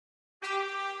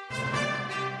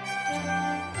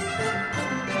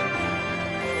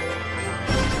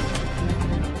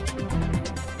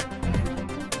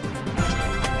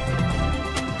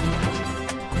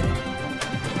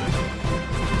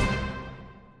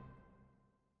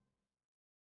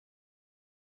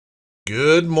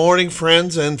Good morning,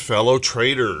 friends and fellow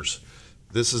traders.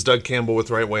 This is Doug Campbell with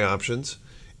Right Way Options,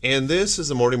 and this is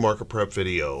the morning market prep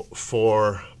video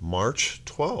for March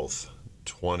 12th,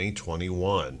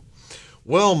 2021.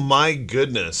 Well, my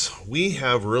goodness, we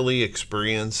have really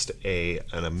experienced an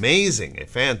amazing, a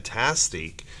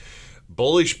fantastic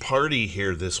bullish party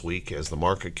here this week as the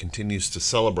market continues to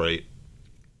celebrate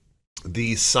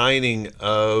the signing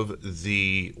of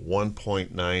the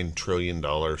 $1.9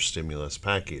 trillion stimulus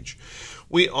package.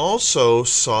 We also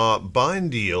saw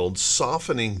bond yields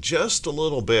softening just a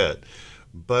little bit,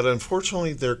 but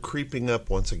unfortunately they're creeping up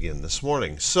once again this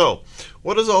morning. So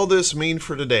what does all this mean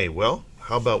for today? Well,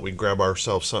 how about we grab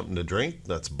ourselves something to drink?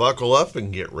 Let's buckle up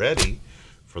and get ready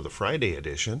for the Friday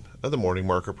edition of the Morning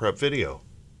Market Prep video.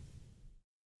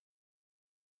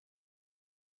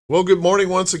 Well, good morning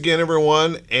once again,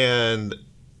 everyone, and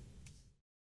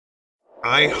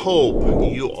I hope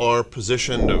you are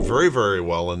positioned very, very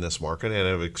well in this market and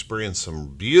have experienced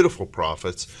some beautiful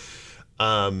profits.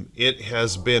 It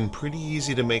has been pretty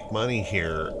easy to make money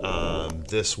here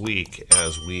this week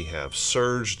as we have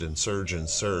surged and surged and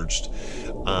surged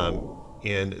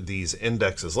in these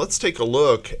indexes. Let's take a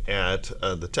look at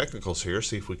the technicals here,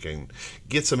 see if we can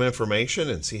get some information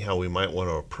and see how we might want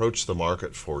to approach the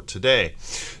market for today.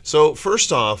 So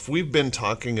first off, we've been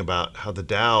talking about how the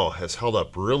Dow has held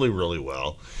up really, really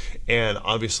well, and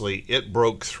obviously it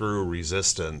broke through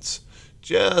resistance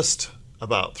just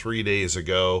about 3 days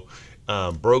ago,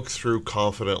 broke through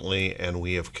confidently, and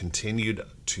we have continued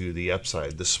to the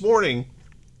upside. This morning,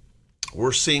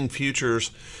 we're seeing futures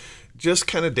just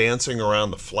kind of dancing around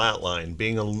the flat line,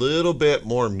 being a little bit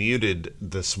more muted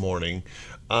this morning,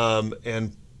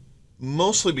 and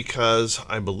mostly because,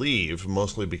 I believe,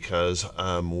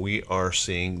 we are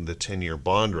seeing the 10-year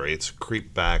bond rates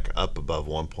creep back up above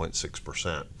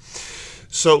 1.6%.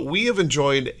 So we have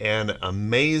enjoyed an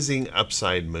amazing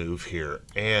upside move here,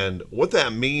 and what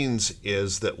that means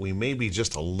is that we may be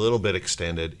just a little bit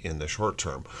extended in the short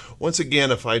term. Once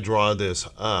again, if I draw this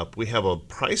up, we have a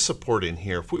price support in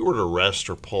here. If we were to rest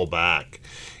or pull back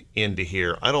into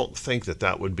here, I don't think that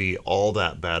that would be all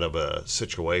that bad of a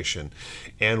situation.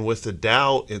 And with the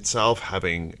Dow itself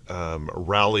having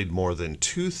rallied more than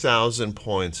 2,000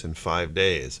 points in 5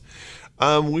 days,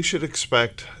 we should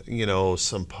expect,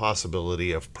 some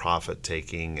possibility of profit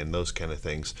taking and those kind of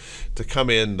things to come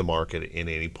in the market in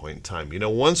any point in time.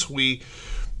 Once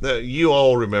you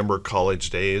all remember college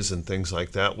days and things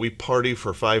like that, we party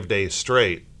for 5 days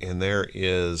straight, and there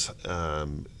is,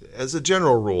 as a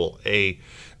general rule, a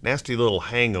nasty little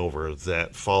hangover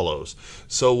that follows.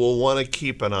 So we'll want to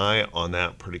keep an eye on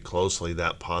that pretty closely,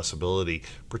 that possibility,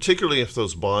 particularly if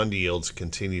those bond yields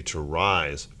continue to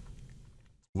rise.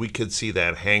 We could see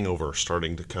that hangover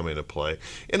starting to come into play,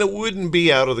 and it wouldn't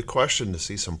be out of the question to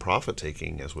see some profit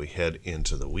taking as we head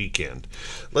into the weekend.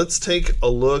 Let's take a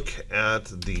look at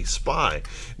the SPY.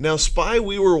 Now, SPY,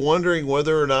 we were wondering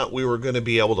whether or not we were going to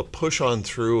be able to push on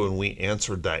through, and we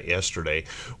answered that yesterday.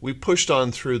 We pushed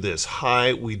on through this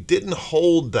high. We didn't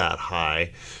hold that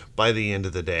high by the end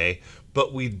of the day,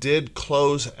 but we did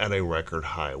close at a record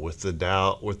high with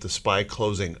the SPY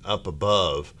closing up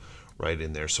above right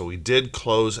in there. So we did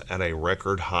close at a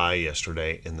record high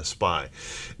yesterday in the SPY.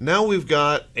 Now we've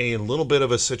got a little bit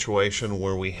of a situation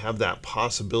where we have that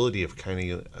possibility of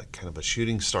kind of a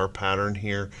shooting star pattern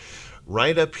here,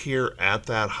 right up here at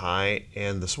that high.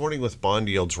 And this morning with bond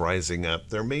yields rising up,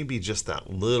 there may be just that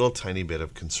little tiny bit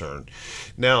of concern.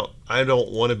 Now, I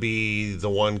don't want to be the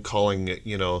one calling it,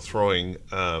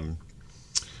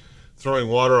 throwing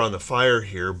water on the fire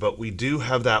here, but we do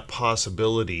have that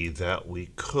possibility that we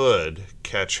could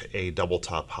catch a double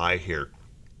top high here,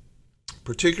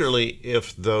 particularly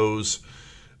if those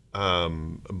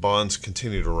bonds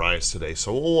continue to rise today.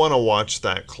 So we'll want to watch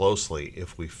that closely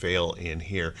if we fail in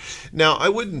here. Now, I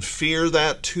wouldn't fear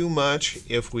that too much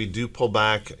if we do pull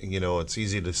back. It's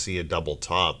easy to see a double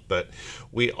top, but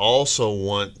we also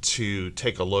want to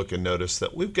take a look and notice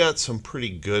that we've got some pretty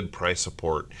good price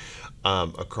support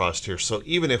across here. So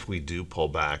even if we do pull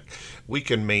back, we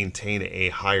can maintain a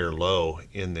higher low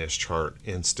in this chart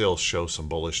and still show some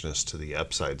bullishness to the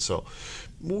upside. So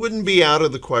wouldn't be out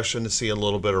of the question to see a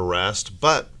little bit of rest,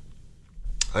 but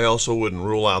I also wouldn't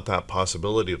rule out that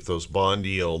possibility if those bond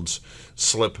yields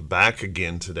slip back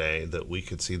again today, that we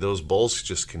could see those bulls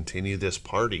just continue this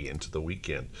party into the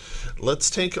weekend. Let's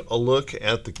take a look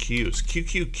at the Qs.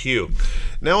 QQQ.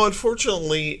 Now,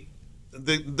 unfortunately,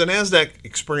 the NASDAQ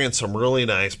experienced some really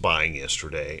nice buying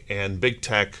yesterday, and big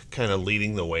tech kind of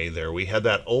leading the way there. We had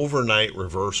that overnight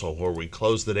reversal where we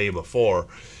closed the day before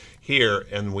here,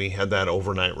 and we had that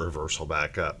overnight reversal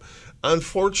back up.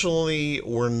 Unfortunately,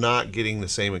 we're not getting the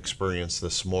same experience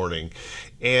this morning,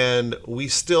 and we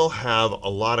still have a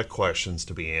lot of questions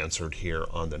to be answered here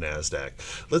on the NASDAQ.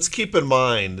 Let's keep in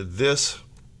mind this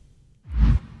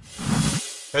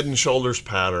head and shoulders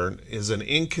pattern is an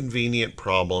inconvenient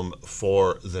problem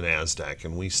for the NASDAQ,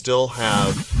 and we still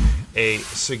have a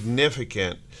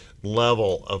significant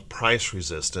level of price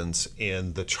resistance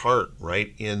in the chart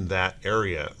right in that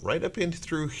area, right up in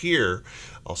through here.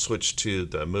 I'll switch to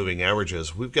the moving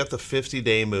averages. We've got the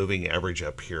 50-day moving average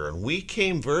up here, and we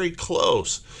came very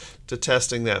close to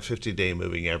testing that 50-day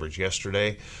moving average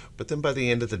yesterday, but then by the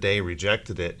end of the day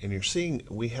rejected it, and you're seeing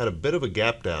we had a bit of a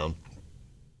gap down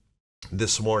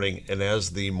this morning, and as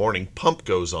the morning pump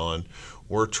goes on,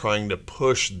 we're trying to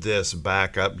push this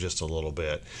back up just a little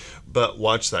bit. But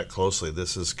watch that closely.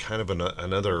 This is kind of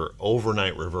another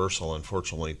overnight reversal,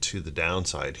 unfortunately, to the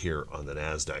downside here on the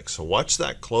NASDAQ. So watch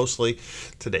that closely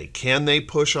today. Can they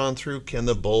push on through? Can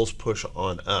the bulls push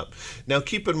on up? Now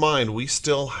keep in mind, we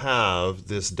still have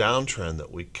this downtrend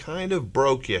that we kind of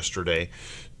broke yesterday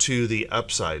to the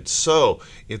upside. So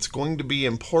it's going to be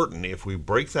important. If we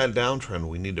break that downtrend,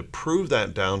 we need to prove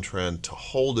that downtrend to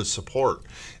hold as support.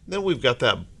 And then we've got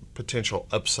that potential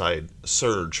upside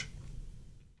surge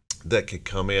that could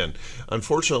come in.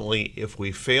 Unfortunately, if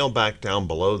we fail back down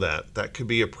below that, that could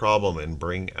be a problem and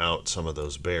bring out some of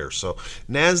those bears. So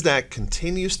NASDAQ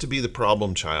continues to be the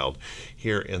problem child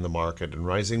here in the market, and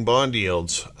rising bond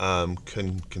yields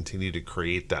can continue to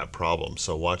create that problem.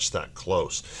 So watch that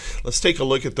close. Let's take a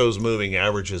look at those moving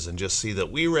averages and just see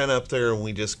that we ran up there and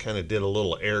we just kind of did a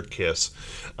little air kiss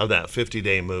of that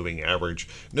 50-day moving average.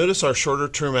 Notice our shorter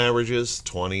term averages,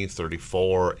 20,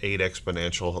 34, 8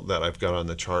 exponential that I've got on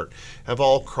the chart, have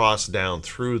all crossed down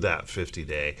through that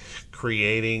 50-day,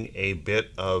 creating a bit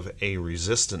of a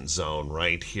resistance zone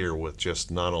right here with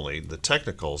just not only the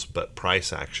technicals but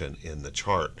price action in the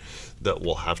chart that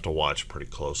we'll have to watch pretty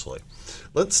closely.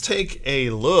 Let's take a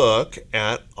look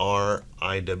at our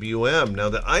IWM. Now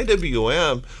the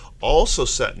IWM also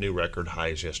set new record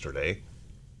highs yesterday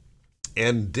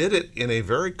and did it in a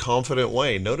very confident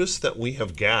way. Notice that we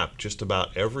have gapped just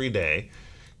about every day,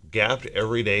 gapped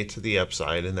every day to the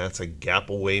upside, and that's a gap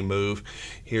away move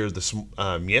here this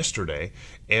yesterday,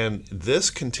 and this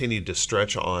continued to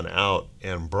stretch on out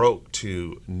and broke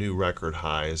to new record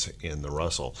highs in the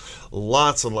Russell.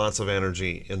 Lots and lots of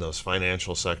energy in those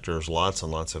financial sectors, lots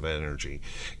and lots of energy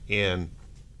in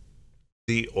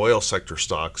the oil sector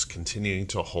stocks continuing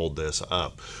to hold this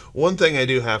up. One thing I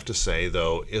do have to say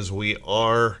though is we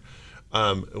are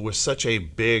with such a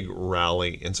big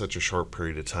rally in such a short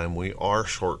period of time, we are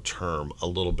short term a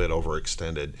little bit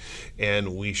overextended,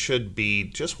 and we should be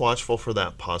just watchful for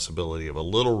that possibility of a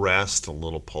little rest, a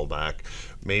little pullback,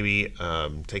 maybe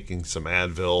taking some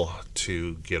Advil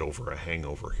to get over a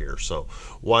hangover here. So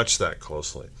watch that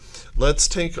closely. Let's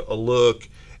take a look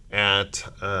at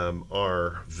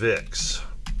our VIX.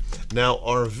 Now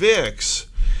our VIX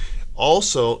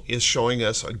also is showing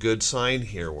us a good sign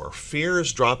here where fear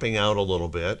is dropping out a little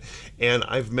bit, and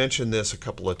I've mentioned this a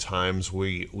couple of times.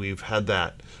 We've had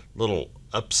that little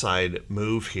upside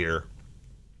move here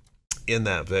in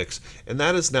that VIX, and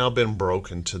that has now been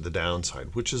broken to the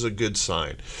downside, which is a good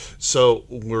sign. So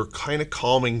we're kind of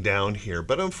calming down here,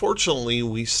 but unfortunately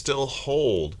we still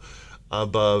hold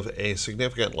above a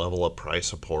significant level of price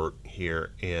support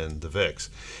here in the VIX.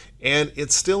 And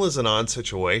it still is an odd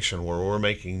situation where we're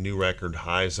making new record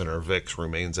highs and our VIX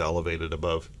remains elevated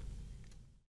above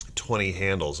 20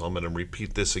 handles. I'm going to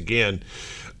repeat this again.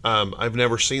 I've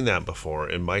never seen that before.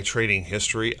 In my trading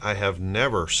history, I have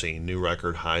never seen new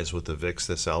record highs with the VIX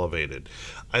this elevated.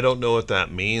 I don't know what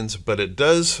that means, but it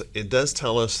does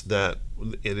tell us that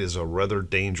it is a rather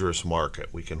dangerous market.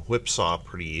 We can whipsaw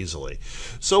pretty easily.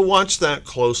 So watch that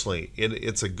closely.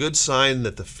 It's a good sign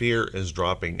that the fear is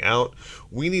dropping out.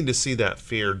 We need to see that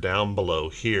fear down below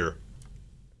here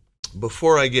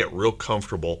before I get real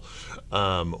comfortable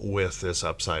with this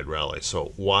upside rally.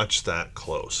 So watch that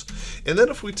close. And then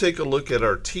if we take a look at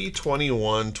our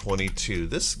T2122,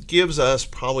 this gives us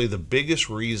probably the biggest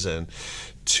reason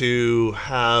to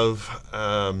have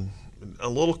a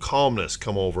little calmness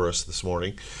come over us this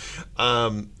morning.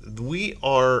 We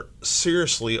are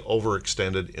seriously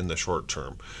overextended in the short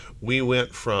term. We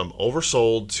went from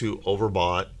oversold to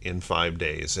overbought in 5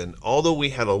 days. And although we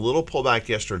had a little pullback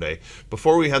yesterday,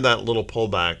 before we had that little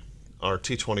pullback, our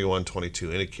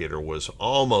T21-22 indicator was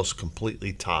almost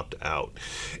completely topped out.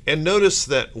 And notice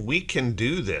that we can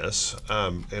do this,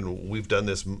 and we've done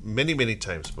this many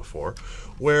times before,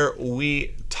 where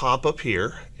we top up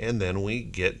here and then we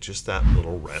get just that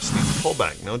little resting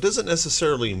pullback. Now, it doesn't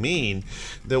necessarily mean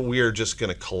that we are just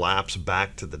going to collapse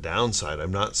back to the downside.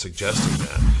 I'm not suggesting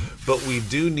that. But we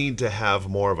do need to have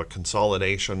more of a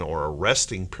consolidation or a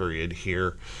resting period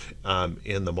here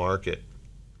in the market.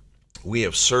 We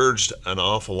have surged an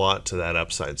awful lot to that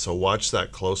upside, so watch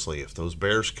that closely. If those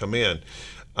bears come in,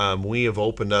 we have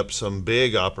opened up some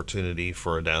big opportunity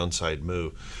for a downside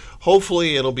move.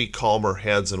 Hopefully it'll be calmer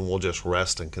heads and we'll just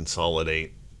rest and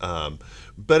consolidate.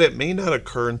 But it may not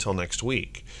occur until next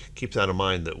week. Keep that in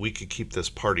mind, that we could keep this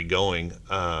party going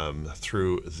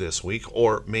through this week,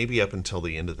 or maybe up until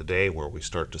the end of the day where we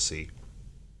start to see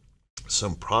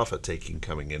some profit taking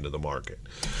coming into the market.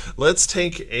 Let's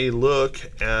take a look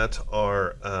at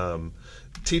our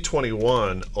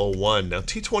T2101. Now,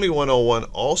 T2101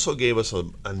 also gave us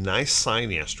a nice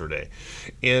sign yesterday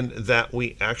in that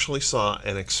we actually saw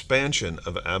an expansion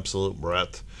of absolute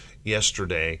breadth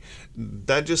yesterday.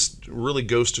 That just really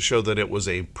goes to show that it was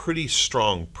a pretty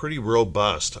strong, pretty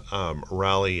robust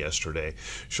rally yesterday,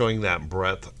 showing that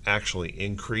breadth actually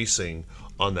increasing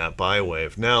on that buy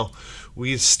wave. Now,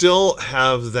 we still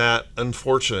have that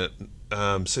unfortunate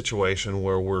situation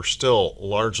where we're still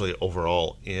largely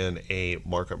overall in a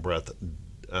market breadth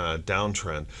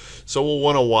downtrend. So we'll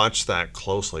want to watch that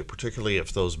closely, particularly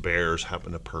if those bears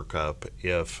happen to perk up,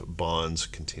 if bonds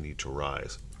continue to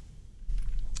rise.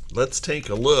 Let's take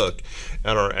a look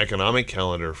at our economic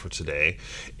calendar for today.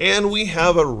 And we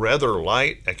have a rather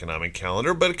light economic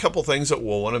calendar, but a couple things that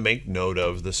we'll want to make note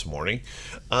of this morning.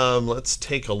 Let's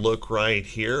take a look right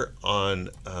here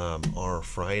on our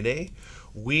Friday.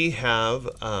 We have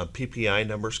PPI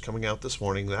numbers coming out this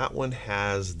morning. That one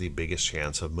has the biggest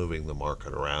chance of moving the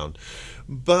market around.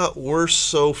 But we're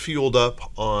so fueled up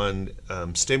on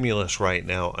stimulus right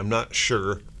now, I'm not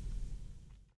sure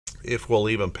if we'll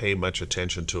even pay much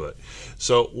attention to it.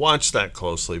 So watch that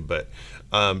closely, but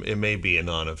it may be a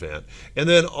non-event. And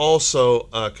then also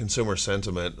consumer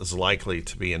sentiment is likely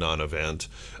to be a non-event.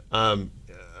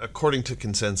 According to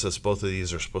consensus, both of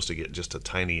these are supposed to get just a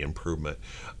tiny improvement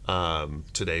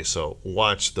today, so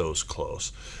watch those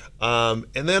close. And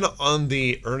then on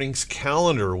the earnings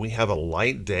calendar, we have a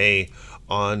light day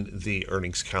on the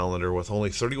earnings calendar with only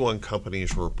 31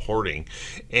 companies reporting,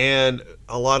 and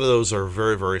a lot of those are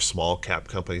very small cap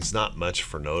companies, not much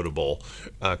for notable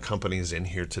companies in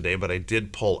here today, but I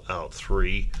did pull out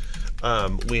three.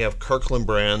 We have Kirkland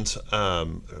Brands.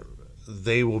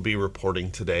 They will be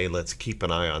reporting today. Let's keep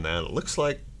an eye on that. It looks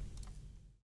like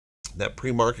that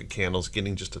pre-market candle is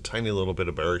getting just a tiny little bit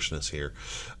of bearishness here.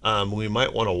 We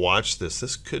might want to watch this.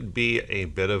 This could be a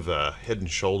bit of a head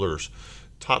and shoulders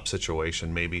top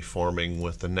situation, maybe forming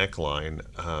with the neckline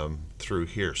through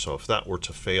here. So if that were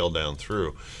to fail down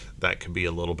through, that could be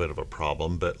a little bit of a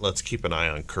problem, but let's keep an eye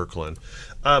on Kirkland.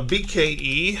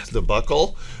 BKE, the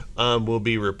buckle, will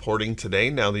be reporting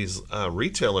today. Now, these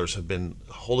retailers have been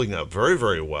holding up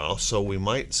very well, so we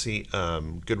might see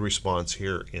good response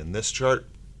here in this chart.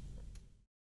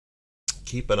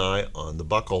 Keep an eye on the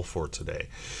buckle for today.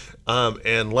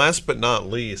 And last but not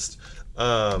least,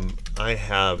 I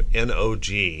have NOG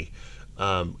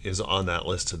is on that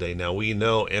list today. Now, we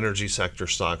know energy sector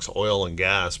stocks, oil and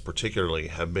gas particularly,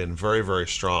 have been very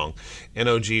strong.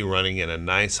 NOG running in a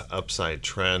nice upside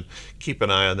trend. Keep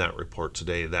an eye on that report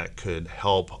today. That could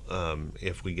help,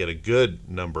 if we get a good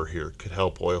number here, could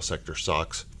help oil sector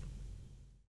stocks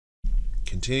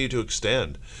continue to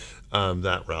extend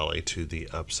that rally to the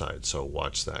upside. So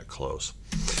watch that close.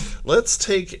 Let's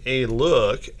take a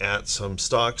look at some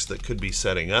stocks that could be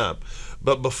setting up.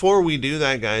 But before we do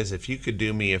that, guys, if you could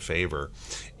do me a favor,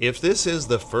 if this is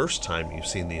the first time you've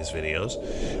seen these videos,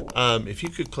 if you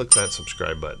could click that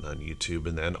subscribe button on YouTube,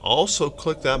 and then also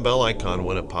click that bell icon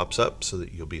when it pops up so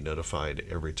that you'll be notified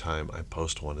every time I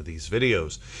post one of these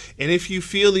videos. And if you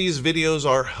feel these videos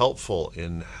are helpful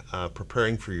in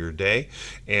preparing for your day,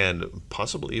 and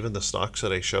possibly even the stocks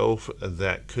that I show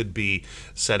that could be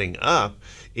setting up,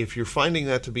 if you're finding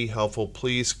that to be helpful,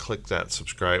 please click that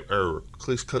subscribe, or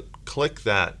please click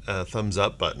that thumbs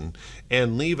up button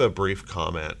and leave a brief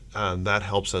comment. That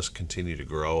helps us continue to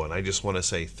grow, and I just want to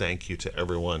say thank you to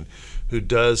everyone who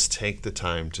does take the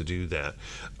time to do that.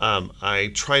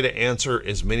 I try to answer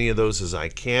as many of those as I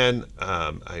can.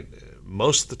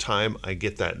 most of the time I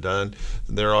get that done.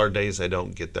 There are days I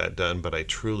don't get that done, but I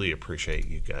truly appreciate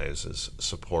you guys'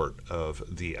 support of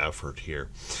the effort here.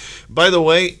 By the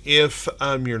way, if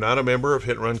you're not a member of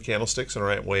Hit and Run Candlesticks and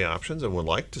Right Way Options and would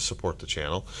like to support the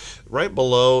channel, right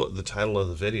below the title of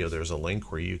the video there's a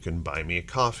link where you can buy me a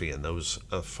coffee, and those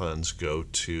funds go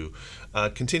to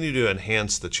continue to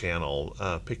enhance the channel,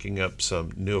 picking up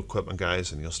some new equipment,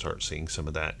 guys, and you'll start seeing some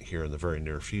of that here in the very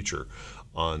near future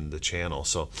on the channel.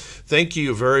 So thank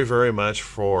you very, very much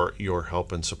for your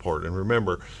help and support. And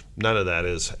remember, none of that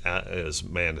is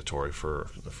mandatory for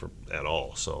at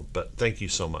all. So, but thank you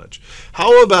so much.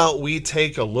 How about we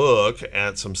take a look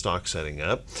at some stock setting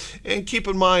up, and keep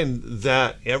in mind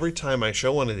that every time I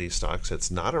show one of these stocks,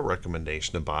 it's not a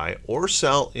recommendation to buy or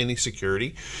sell any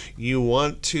security. You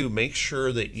want to make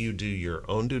sure that you do your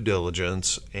own due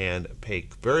diligence and pay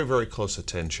very, very close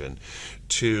attention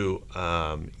to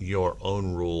your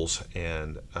own rules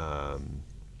and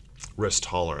risk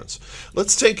tolerance.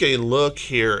 Let's take a look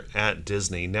here at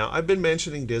Disney. Now, I've been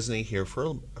mentioning Disney here for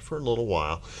a little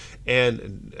while,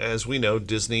 and as we know,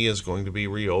 Disney is going to be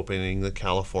reopening the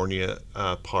California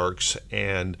parks,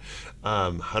 and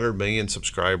 100 million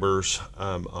subscribers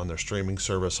on their streaming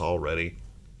service already.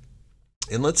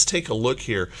 And let's take a look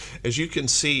here. As you can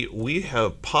see, we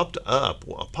have popped up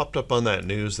on that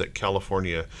news that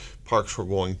California parks were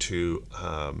going to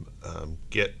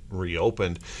get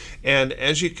reopened. And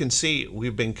as you can see,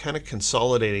 we've been kind of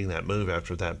consolidating that move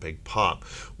after that big pop.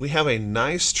 We have a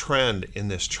nice trend in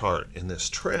this chart, and this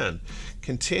trend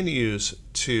continues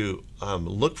to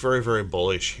look very, very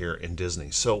bullish here in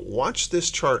Disney. So watch this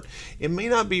chart. It may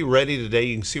not be ready today.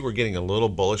 You can see we're getting a little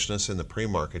bullishness in the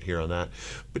pre-market here on that,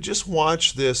 but just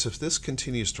watch this. If this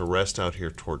continues to rest out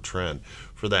here toward trend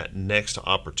for that next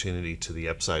opportunity to the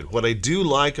upside. What I do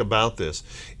like about this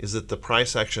is that the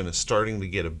price action is starting to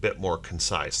get a bit more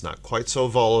concise, not quite so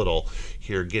volatile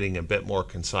here, getting a bit more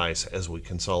concise as we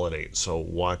consolidate. So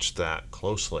watch that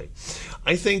closely.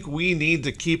 I think we need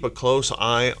to keep a close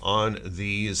eye on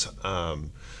these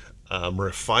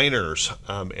refiners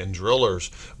and drillers.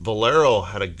 Valero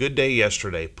had a good day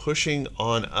yesterday, pushing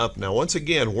on up. Now, once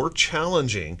again, we're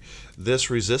challenging this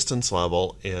resistance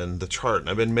level in the chart, and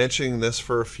I've been mentioning this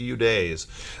for a few days.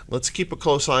 Let's keep a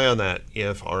close eye on that.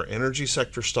 If our energy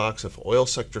sector stocks, if oil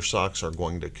sector stocks are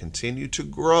going to continue to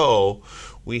grow,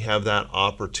 we have that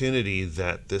opportunity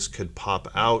that this could pop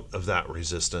out of that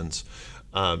resistance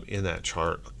in that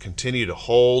chart, continue to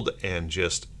hold, and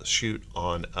just shoot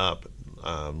on up,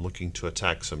 looking to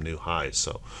attack some new highs.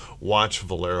 So watch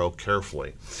Valero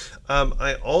carefully.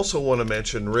 I also want to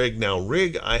mention RIG. Now,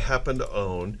 RIG I happen to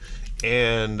own,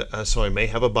 and so I may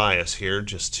have a bias here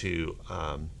just to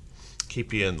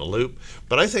keep you in the loop.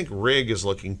 But I think RIG is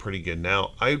looking pretty good.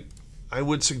 Now, I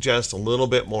would suggest a little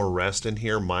bit more rest in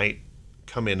here might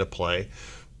come into play,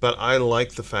 but I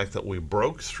like the fact that we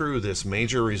broke through this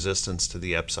major resistance to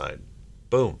the upside.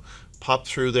 Boom. Pop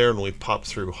through there, and we pop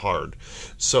through hard.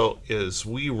 So as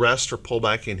we rest or pull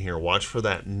back in here, watch for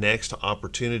that next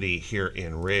opportunity here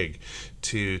in RIG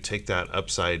to take that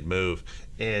upside move,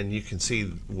 and you can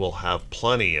see we'll have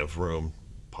plenty of room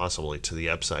possibly to the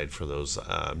upside for those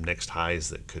next highs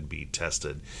that could be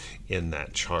tested in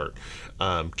that chart.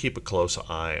 Keep a close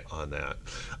eye on that.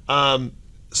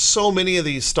 So many of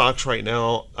these stocks right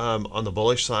now on the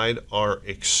bullish side are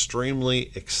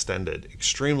extremely extended,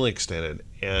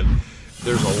 and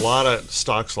there's a lot of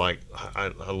stocks like, I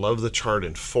love the chart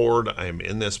in Ford. I'm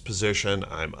in this position.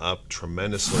 I'm up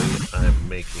tremendously. I'm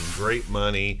making great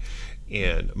money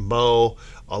in Mo.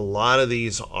 A lot of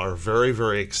these are very,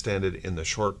 very extended in the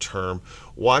short term.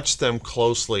 Watch them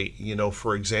closely. You know,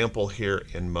 for example, here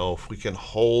in Mo, if we can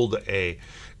hold a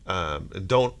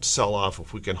don't sell off.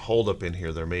 If we can hold up in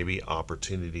here, there may be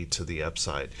opportunity to the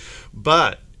upside.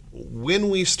 But when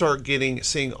we start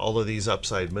seeing all of these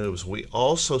upside moves, we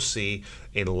also see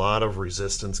a lot of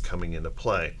resistance coming into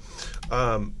play.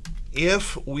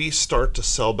 If we start to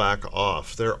sell back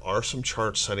off, there are some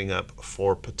charts setting up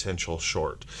for potential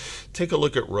short. Take a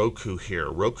look at Roku here.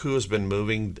 Roku has been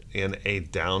moving in a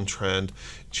downtrend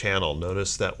channel.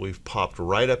 Notice that we've popped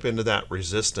right up into that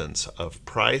resistance of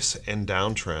price and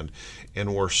downtrend,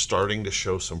 and we're starting to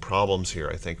show some problems here.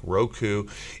 I think Roku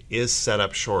is set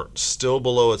up short, still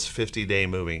below its 50-day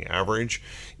moving average.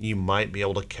 You might be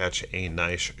able to catch a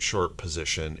nice short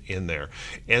position in there.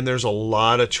 And there's a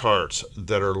lot of charts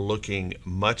that are looking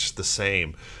much the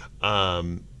same.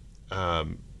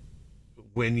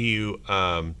 When you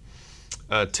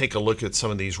take a look at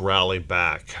some of these rally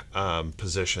back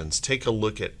positions. Take a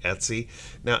look at Etsy.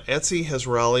 Now, Etsy has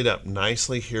rallied up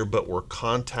nicely here, but we're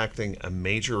contacting a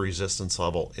major resistance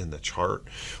level in the chart.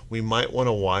 We might want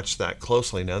to watch that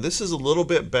closely. Now, this is a little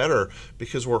bit better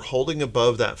because we're holding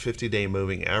above that 50-day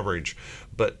moving average,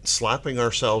 but slapping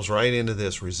ourselves right into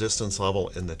this resistance level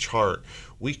in the chart,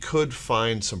 we could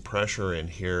find some pressure in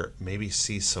here, maybe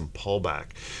see some pullback.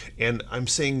 And I'm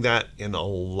seeing that in a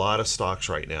lot of stocks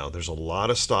right now. There's a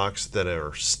lot of stocks that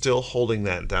are still holding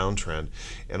that downtrend,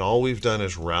 and all we've done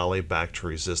is rally back to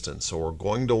resistance. So we're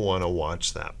going to want to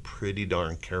watch that pretty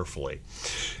darn carefully.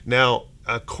 Now,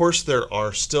 of course, there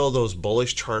are still those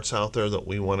bullish charts out there that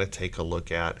we want to take a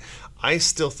look at. I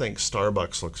still think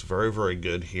Starbucks looks very, very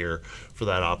good here for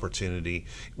that opportunity.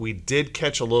 We did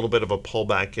catch a little bit of a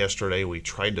pullback yesterday. We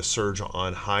tried to surge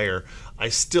on higher. I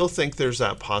still think there's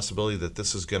that possibility that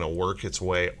this is going to work its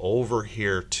way over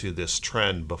here to this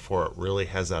trend before it really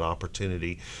has that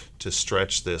opportunity to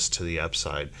stretch this to the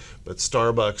upside. But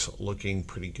Starbucks looking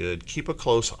pretty good. Keep a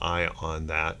close eye on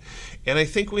that. And I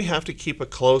think we have to keep a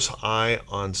close eye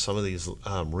on some of these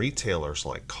retailers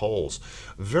like Kohl's.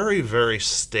 Very, very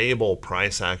stable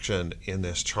price action in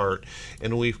this chart,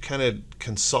 and we've kind of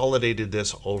consolidated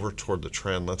this over toward the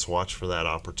trend. Let's watch for that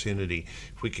opportunity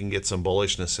if we can get some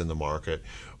bullishness in the market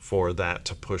for that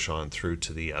to push on through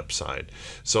to the upside.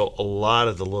 So a lot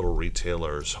of the little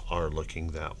retailers are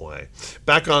looking that way.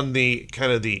 Back on the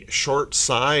kind of the short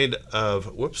side of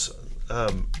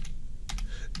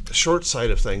short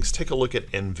side of things, take a look at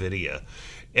NVIDIA.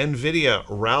 NVIDIA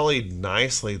rallied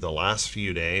nicely the last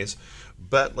few days,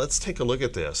 but let's take a look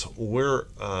at this. We're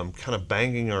kind of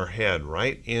banging our head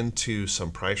right into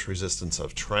some price resistance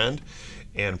of trend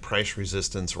and price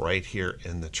resistance right here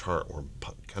in the chart. We're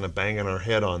kind of banging our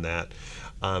head on that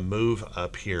move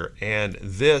up here, and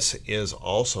this is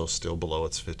also still below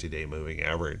its 50-day moving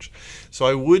average. So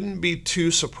I wouldn't be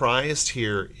too surprised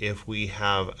here if we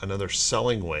have another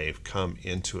selling wave come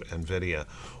into NVIDIA.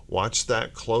 Watch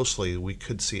that closely. We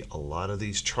could see a lot of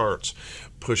these charts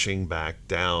pushing back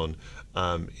down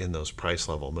in those price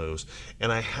level moves.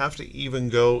 And I have to even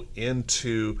go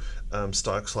into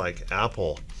stocks like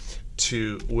Apple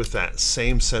with that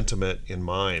same sentiment in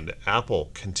mind. Apple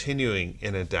continuing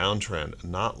in a downtrend,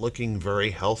 not looking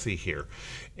very healthy here,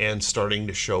 and starting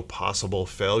to show possible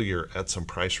failure at some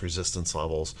price resistance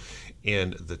levels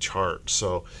in the chart.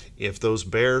 So if those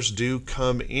bears do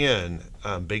come in,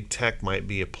 big tech might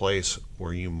be a place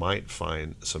where you might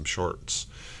find some short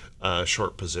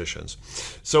positions.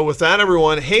 So with that,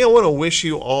 everyone, hey, I want to wish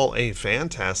you all a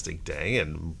fantastic day,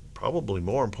 and probably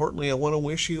more importantly, I want to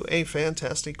wish you a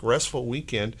fantastic, restful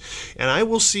weekend. And I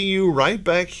will see you right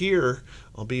back here.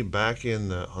 I'll be back on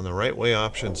the Right Way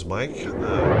Options mic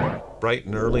bright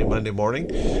and early Monday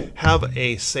morning. Have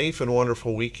a safe and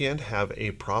wonderful weekend. Have a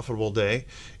profitable day,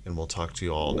 and we'll talk to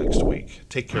you all next week.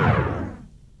 Take care, everyone.